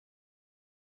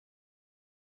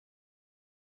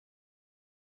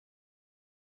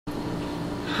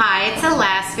Hi, it's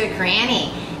Alaska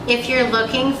Granny. If you're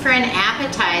looking for an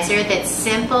appetizer that's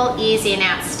simple, easy, and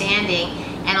outstanding,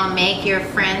 and will make your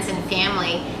friends and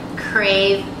family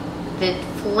crave the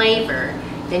flavor,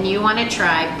 then you want to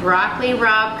try broccoli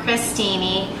Rabe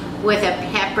crostini with a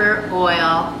pepper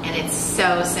oil, and it's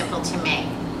so simple to make.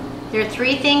 There are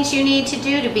 3 things you need to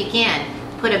do to begin.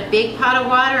 Put a big pot of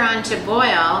water on to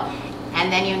boil,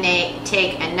 and then you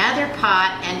take another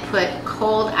pot and put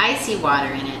cold icy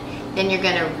water in it. Then you're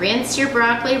going to rinse your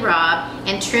broccoli Rabe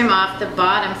and trim off the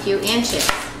bottom few inches.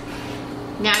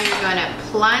 Now you're going to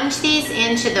plunge these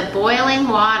into the boiling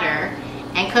water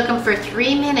and cook them for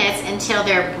 3 minutes until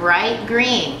they're bright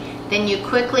green. Then you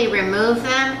quickly remove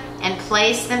them and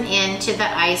place them into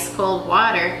the ice cold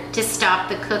water to stop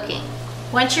the cooking.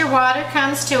 Once your water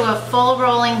comes to a full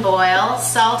rolling boil,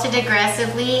 salt it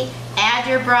aggressively, add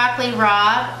your broccoli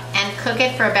Rabe and cook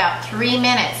it for about 3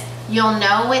 minutes. You'll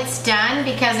know it's done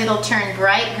because it'll turn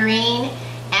bright green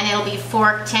and it'll be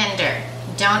fork tender.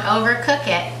 Don't overcook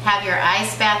it. Have your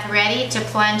ice bath ready to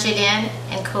plunge it in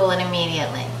and cool it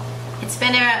immediately. It's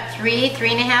been about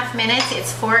 3.5 minutes.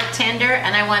 It's fork tender,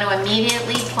 and I want to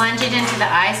immediately plunge it into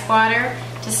the ice water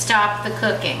to stop the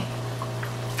cooking.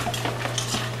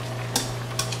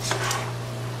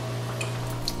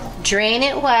 Drain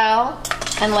it well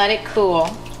and let it cool.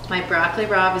 My broccoli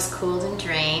Rabe is cooled and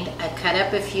drained. I've cut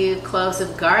up a few cloves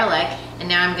of garlic, and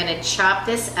now I'm going to chop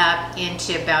this up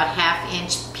into about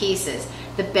 1/2-inch pieces.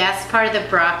 The best part of the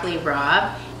broccoli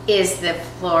Rabe is the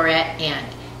floret end.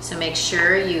 So make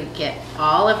sure you get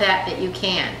all of that you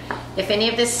can. If any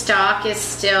of the stalk is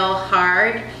still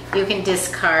hard, you can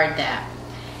discard that.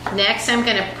 Next, I'm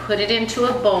going to put it into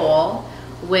a bowl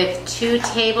with 2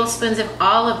 tablespoons of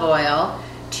olive oil,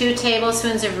 2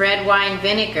 tablespoons of red wine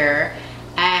vinegar,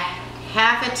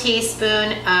 1/2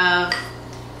 teaspoon of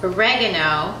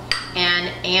oregano, and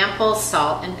ample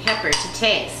salt and pepper to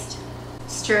taste.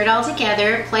 Stir it all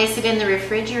together, place it in the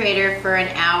refrigerator for an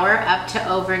hour up to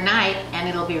overnight, and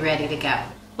it'll be ready to go.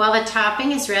 While the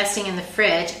topping is resting in the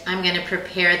fridge, I'm going to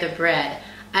prepare the bread.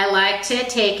 I like to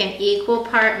take an equal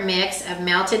part mix of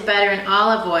melted butter and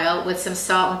olive oil with some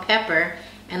salt and pepper,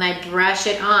 and I brush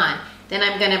it on. Then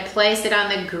I'm going to place it on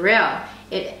the grill.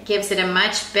 It gives it a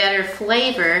much better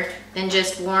flavor than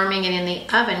just warming it in the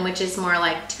oven, which is more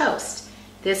like toast.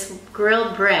 This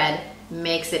grilled bread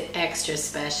makes it extra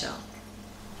special.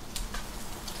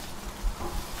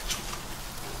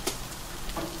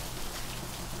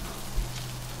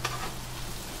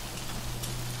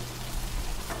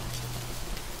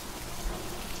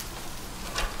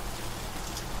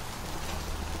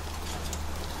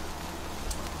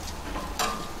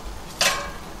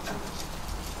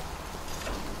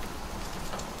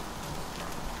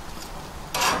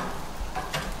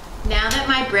 Now that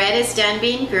my bread is done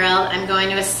being grilled, I'm going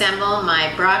to assemble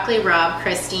my broccoli Rabe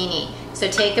crostini. So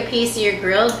take a piece of your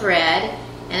grilled bread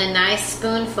and a nice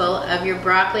spoonful of your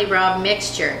broccoli Rabe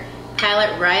mixture. Pile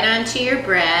it right onto your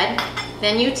bread.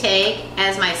 Then you take,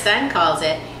 as my son calls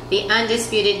it, the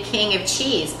undisputed king of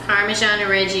cheese, Parmigiano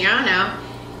Reggiano,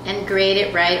 and grate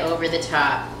it right over the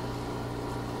top.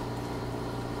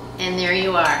 And there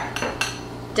you are.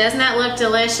 Doesn't that look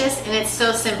delicious? And it's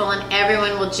so simple, and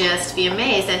everyone will just be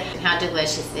amazed at how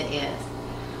delicious it is.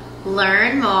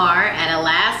 Learn more at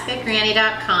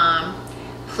alaskagranny.com.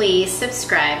 Please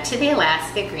subscribe to the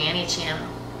Alaska Granny channel.